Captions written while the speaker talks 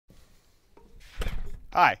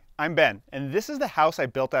Hi, I'm Ben, and this is the house I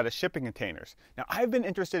built out of shipping containers. Now, I've been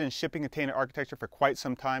interested in shipping container architecture for quite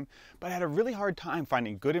some time, but I had a really hard time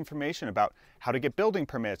finding good information about how to get building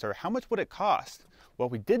permits or how much would it cost. Well,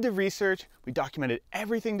 we did the research, we documented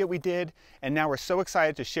everything that we did, and now we're so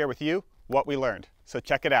excited to share with you what we learned. So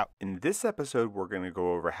check it out. In this episode, we're going to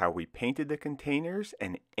go over how we painted the containers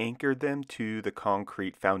and anchored them to the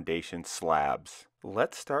concrete foundation slabs.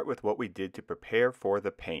 Let's start with what we did to prepare for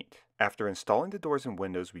the paint. After installing the doors and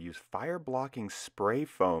windows, we used fire-blocking spray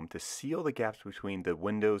foam to seal the gaps between the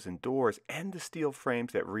windows and doors and the steel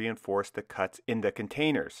frames that reinforce the cuts in the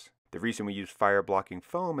containers. The reason we use fire-blocking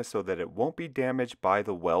foam is so that it won't be damaged by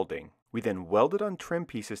the welding. We then welded on trim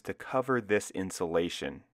pieces to cover this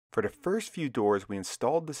insulation. For the first few doors, we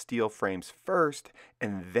installed the steel frames first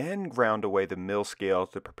and then ground away the mill scales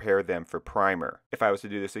to prepare them for primer. If I was to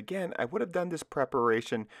do this again, I would have done this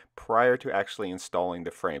preparation prior to actually installing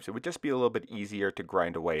the frames. It would just be a little bit easier to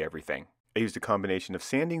grind away everything. I used a combination of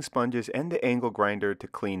sanding sponges and the angle grinder to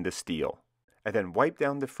clean the steel. I then wiped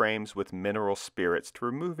down the frames with mineral spirits to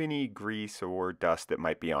remove any grease or dust that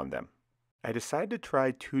might be on them. I decided to try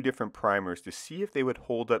two different primers to see if they would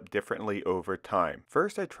hold up differently over time.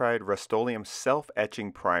 First, I tried Rust-Oleum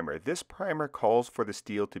self-etching primer. This primer calls for the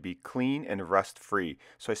steel to be clean and rust-free,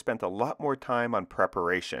 so I spent a lot more time on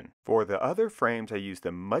preparation. For the other frames, I used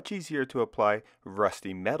a much easier to apply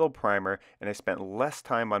rusty metal primer, and I spent less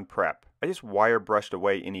time on prep. I just wire brushed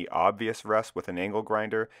away any obvious rust with an angle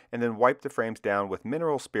grinder and then wiped the frames down with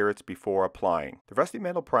mineral spirits before applying. The rusty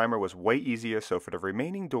metal primer was way easier, so for the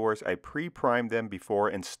remaining doors I pre-primed them before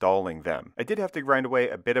installing them. I did have to grind away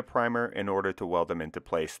a bit of primer in order to weld them into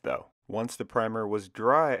place though. Once the primer was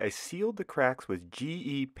dry, I sealed the cracks with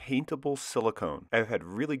GE paintable silicone. I've had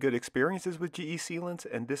really good experiences with GE sealants,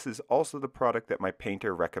 and this is also the product that my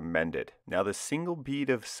painter recommended. Now, the single bead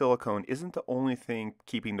of silicone isn't the only thing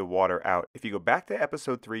keeping the water out. If you go back to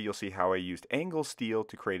episode 3, you'll see how I used angle steel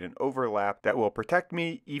to create an overlap that will protect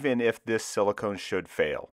me even if this silicone should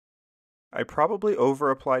fail. I probably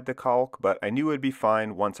over-applied the caulk, but I knew it would be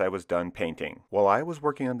fine once I was done painting. While I was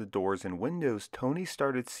working on the doors and windows, Tony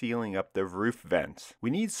started sealing up the roof vents. We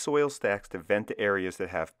need soil stacks to vent the areas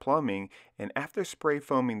that have plumbing, and after spray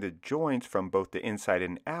foaming the joints from both the inside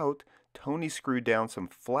and out, Tony screwed down some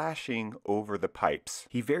flashing over the pipes.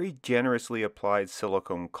 He very generously applied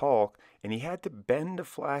silicone caulk, and he had to bend the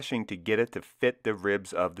flashing to get it to fit the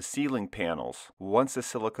ribs of the ceiling panels. Once the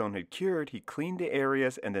silicone had cured, he cleaned the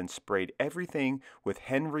areas and then sprayed everything with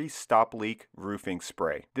Henry Stop Leak roofing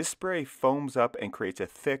spray. This spray foams up and creates a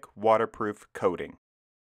thick, waterproof coating.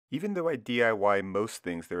 Even though I DIY most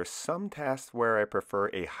things, there are some tasks where I prefer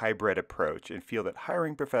a hybrid approach and feel that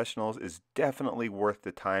hiring professionals is definitely worth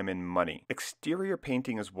the time and money. Exterior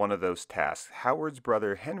painting is one of those tasks. Howard's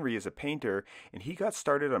brother Henry is a painter, and he got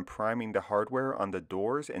started on priming the hardware on the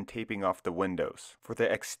doors and taping off the windows. For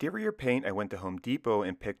the exterior paint, I went to Home Depot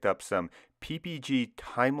and picked up some PPG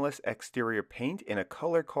Timeless exterior paint in a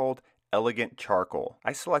color called Elegant Charcoal.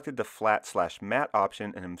 I selected the flat/matte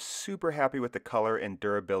option and I'm super happy with the color and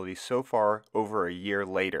durability so far over a year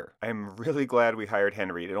later. I am really glad we hired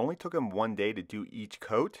Henry. It only took him one day to do each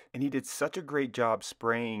coat, and he did such a great job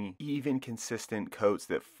spraying even consistent coats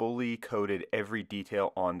that fully coated every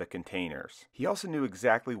detail on the containers. He also knew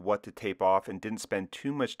exactly what to tape off and didn't spend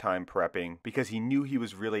too much time prepping because he knew he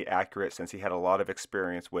was really accurate since he had a lot of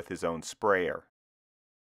experience with his own sprayer.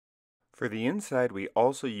 For the inside, we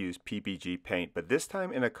also used PPG paint, but this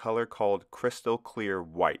time in a color called Crystal Clear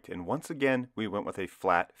White, and once again, we went with a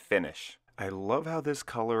flat finish. I love how this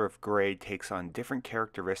color of gray takes on different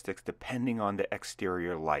characteristics depending on the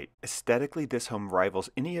exterior light. Aesthetically, this home rivals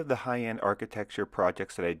any of the high-end architecture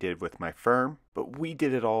projects that I did with my firm, but we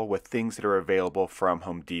did it all with things that are available from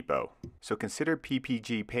Home Depot. So consider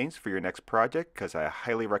PPG paints for your next project because I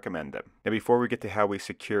highly recommend them. Now before we get to how we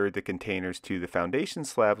secured the containers to the foundation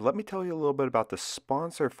slab, let me tell you a little bit about the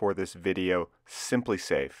sponsor for this video,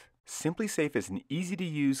 SimpliSafe. SimpliSafe is an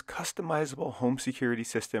easy-to-use, customizable home security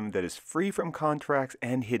system that is free from contracts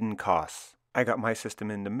and hidden costs. I got my system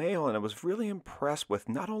in the mail and I was really impressed with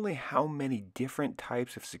not only how many different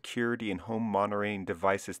types of security and home monitoring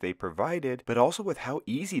devices they provided, but also with how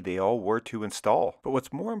easy they all were to install. But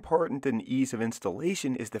what's more important than ease of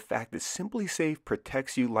installation is the fact that SimpliSafe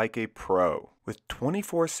protects you like a pro. With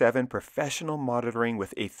 24/7 professional monitoring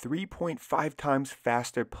with a 3.5 times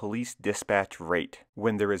faster police dispatch rate.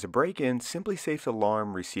 When there is a break-in, SimpliSafe's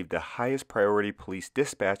alarm received the highest priority police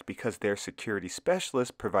dispatch because their security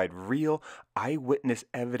specialists provide real eyewitness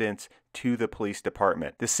evidence to the police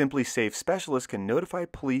department. The Simply Safe specialist can notify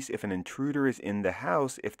police if an intruder is in the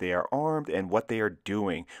house, if they are armed, and what they are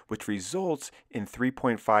doing, which results in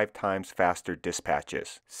 3.5 times faster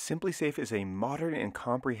dispatches. Simply Safe is a modern and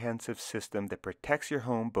comprehensive system that protects your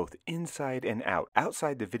home both inside and out.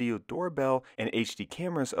 Outside, the video doorbell and HD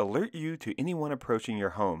cameras alert you to anyone approaching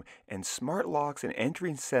your home, and smart locks and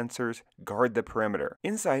entry sensors guard the perimeter.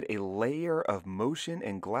 Inside, a layer of motion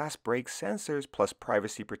and glass break sensors plus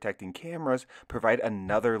privacy protecting cameras provide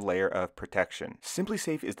another layer of protection. Simply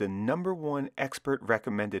Safe is the #1 expert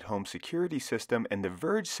recommended home security system, and The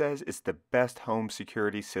Verge says it's the best home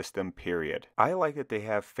security system, period. I like that they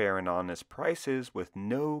have fair and honest prices with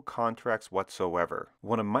no contracts whatsoever.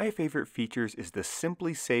 One of my favorite features is the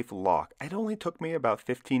Simply Safe lock. It only took me about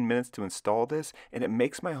 15 minutes to install this, and it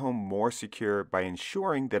makes my home more secure by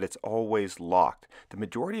ensuring that it's always locked. The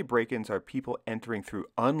majority of break-ins are people entering through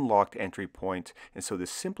unlocked entry points, and so the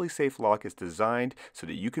Simply Safe lock is designed so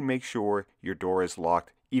that you can make sure your door is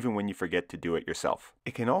locked even when you forget to do it yourself.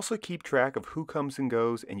 It can also keep track of who comes and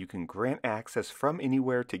goes, and you can grant access from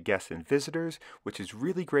anywhere to guests and visitors, which is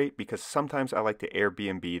really great because sometimes I like to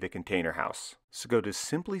Airbnb the container house. So go to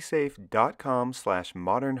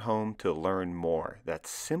simplysafe.com/modernhome to learn more.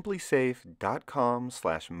 That's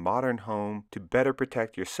simplysafe.com/modernhome to better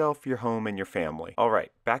protect yourself, your home, and your family. All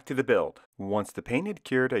right, back to the build. Once the paint had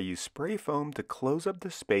cured, I used spray foam to close up the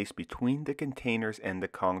space between the containers and the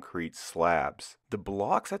concrete slabs. The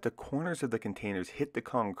blocks at the corners of the containers hit the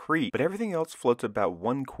concrete, but everything else floats about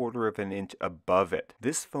 1/4 of an inch above it.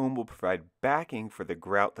 This foam will provide backing for the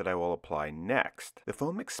grout that I will apply next. The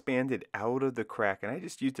foam expanded out of the crack, and I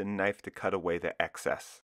just used a knife to cut away the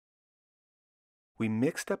excess. We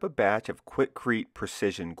mixed up a batch of Quikrete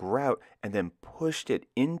Precision grout and then pushed it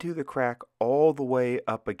into the crack all the way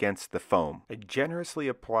up against the foam. I generously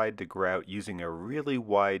applied the grout using a really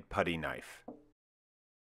wide putty knife.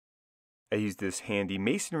 I used this handy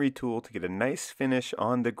masonry tool to get a nice finish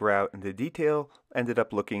on the grout, and the detail ended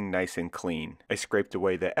up looking nice and clean. I scraped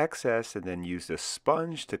away the excess and then used a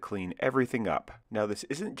sponge to clean everything up. Now this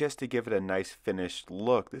isn't just to give it a nice finished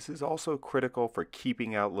look, this is also critical for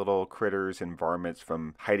keeping out little critters and varmints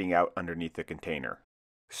from hiding out underneath the container.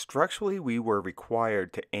 Structurally, we were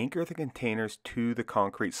required to anchor the containers to the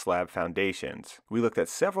concrete slab foundations. We looked at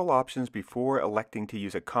several options before electing to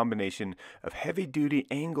use a combination of heavy-duty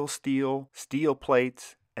angle steel, steel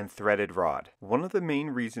plates, and threaded rod. One of the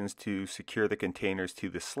main reasons to secure the containers to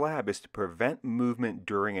the slab is to prevent movement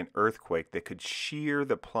during an earthquake that could shear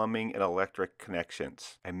the plumbing and electric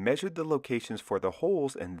connections. I measured the locations for the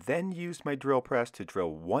holes and then used my drill press to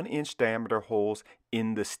drill 1-inch diameter holes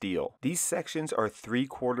in the steel. These sections are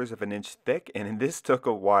 3/4 of an inch thick, and this took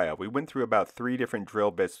a while. We went through about 3 different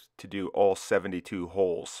drill bits to do all 72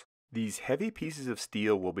 holes. These heavy pieces of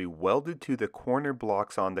steel will be welded to the corner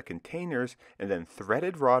blocks on the containers, and then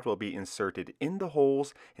threaded rod will be inserted in the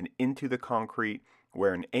holes and into the concrete,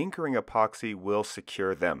 where an anchoring epoxy will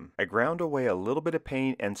secure them. I ground away a little bit of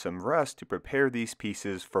paint and some rust to prepare these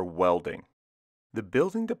pieces for welding. The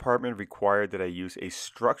building department required that I use a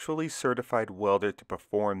structurally certified welder to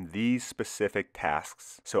perform these specific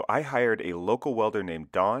tasks. So I hired a local welder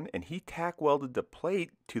named Don, and he tack welded the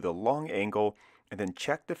plate to the long angle and then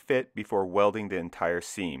checked the fit before welding the entire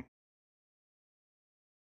seam.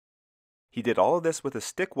 He did all of this with a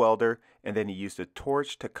stick welder, and then he used a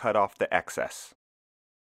torch to cut off the excess.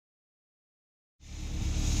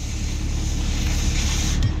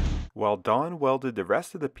 While Don welded the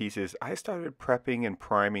rest of the pieces, I started prepping and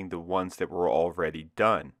priming the ones that were already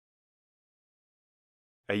done.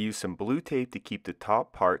 I used some blue tape to keep the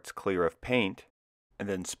top parts clear of paint, and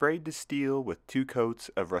then sprayed the steel with 2 coats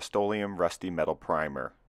of Rust-Oleum Rusty Metal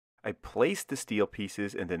Primer. I placed the steel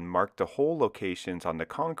pieces and then marked the hole locations on the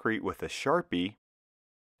concrete with a Sharpie,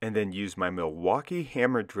 and then used my Milwaukee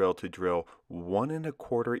hammer drill to drill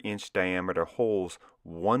 1¼ inch diameter holes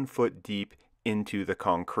 1 foot deep into the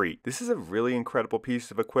concrete. This is a really incredible piece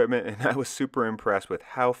of equipment, and I was super impressed with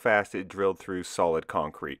how fast it drilled through solid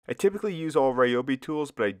concrete. I typically use all Ryobi tools,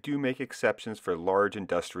 but I do make exceptions for large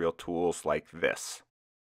industrial tools like this.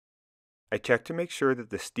 I checked to make sure that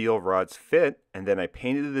the steel rods fit, and then I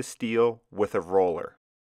painted the steel with a roller.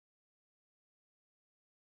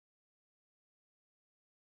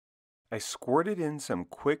 I squirted in some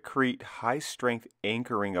Quikrete high-strength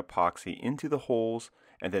anchoring epoxy into the holes,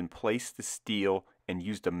 and then placed the steel and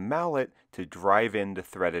used a mallet to drive in the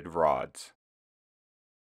threaded rods.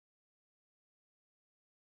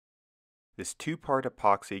 This 2-part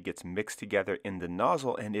epoxy gets mixed together in the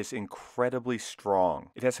nozzle and is incredibly strong.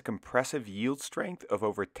 It has a compressive yield strength of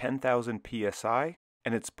over 10,000 psi,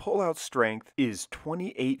 and its pull-out strength is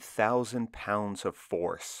 28,000 pounds of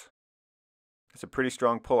force. It's a pretty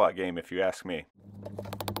strong pull-out game if you ask me.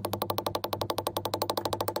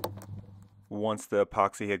 Once the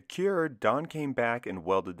epoxy had cured, Don came back and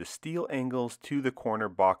welded the steel angles to the corner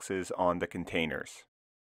boxes on the containers.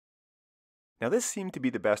 Now this seemed to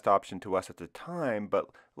be the best option to us at the time, but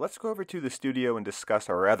let's go over to the studio and discuss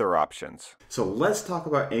our other options. So let's talk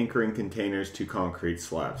about anchoring containers to concrete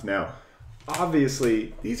slabs. Now,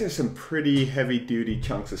 obviously, these are some pretty heavy-duty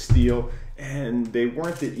chunks of steel, and they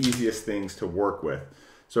weren't the easiest things to work with.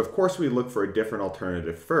 So of course we looked for a different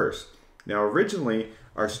alternative first. Now originally,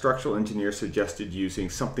 our structural engineer suggested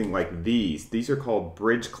using something like these. These are called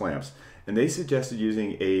bridge clamps, and they suggested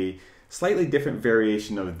using a slightly different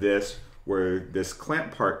variation of this, where this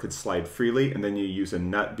clamp part could slide freely, and then you use a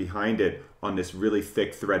nut behind it on this really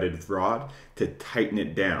thick threaded rod to tighten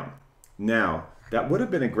it down. Now, that would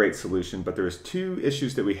have been a great solution, but there's two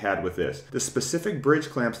issues that we had with this. The specific bridge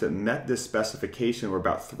clamps that met this specification were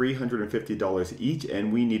about $350 each,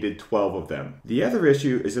 and we needed 12 of them. The other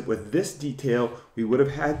issue is that with this detail, we would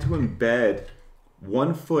have had to embed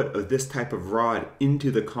 1 foot of this type of rod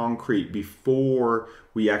into the concrete before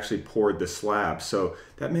we actually poured the slab. So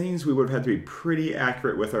that means we would have had to be pretty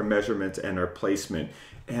accurate with our measurements and our placement.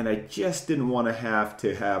 And I just didn't want to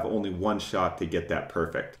have only one shot to get that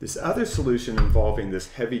perfect. This other solution involving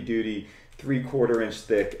this heavy duty 3/4 inch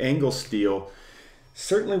thick angle steel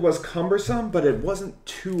certainly was cumbersome, but it wasn't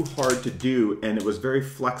too hard to do, and it was very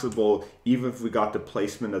flexible even if we got the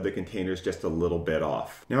placement of the containers just a little bit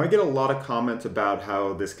off. Now I get a lot of comments about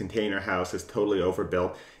how this container house is totally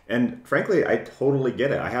overbuilt, and frankly I totally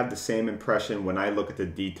get it. I have the same impression when I look at the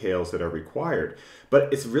details that are required.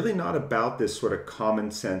 But it's really not about this sort of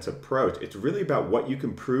common sense approach. It's really about what you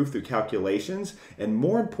can prove through calculations, and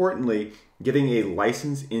more importantly, getting a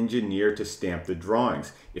licensed engineer to stamp the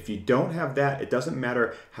drawings. If you don't have that, it doesn't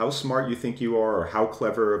matter how smart you think you are, or how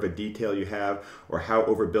clever of a detail you have, or how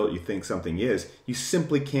overbuilt you think something is. You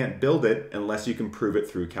simply can't build it unless you can prove it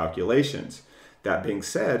through calculations. That being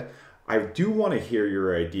said, I do want to hear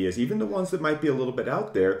your ideas, even the ones that might be a little bit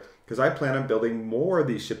out there, because I plan on building more of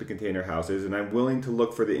these shipping container houses, and I'm willing to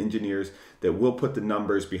look for the engineers that will put the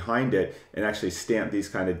numbers behind it and actually stamp these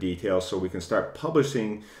kind of details, so we can start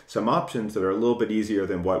publishing some options that are a little bit easier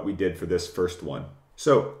than what we did for this first one.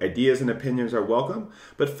 So ideas and opinions are welcome,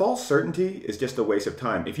 but false certainty is just a waste of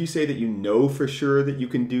time. If you say that you know for sure that you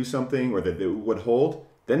can do something or that it would hold,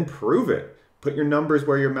 then prove it. Put your numbers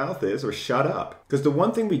where your mouth is, or shut up. Because the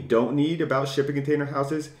one thing we don't need about shipping container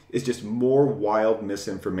houses is just more wild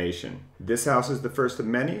misinformation. This house is the first of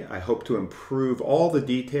many. I hope to improve all the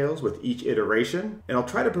details with each iteration, and I'll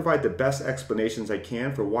try to provide the best explanations I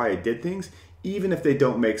can for why I did things, even if they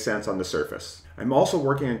don't make sense on the surface. I'm also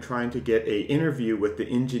working on trying to get an interview with the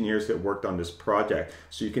engineers that worked on this project,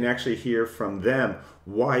 so you can actually hear from them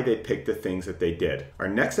why they picked the things that they did. Our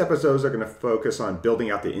next episodes are going to focus on building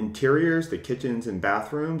out the interiors, the kitchens and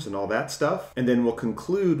bathrooms and all that stuff. And then we'll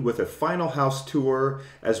conclude with a final house tour,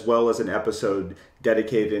 as well as an episode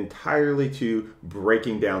dedicated entirely to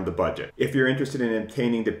breaking down the budget. If you're interested in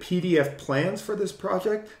obtaining the PDF plans for this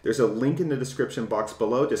project, there's a link in the description box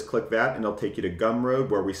below. Just click that and it'll take you to Gumroad,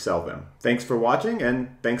 where we sell them. Thanks for watching,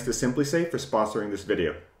 and thanks to SimpliSafe for sponsoring this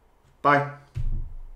video. Bye.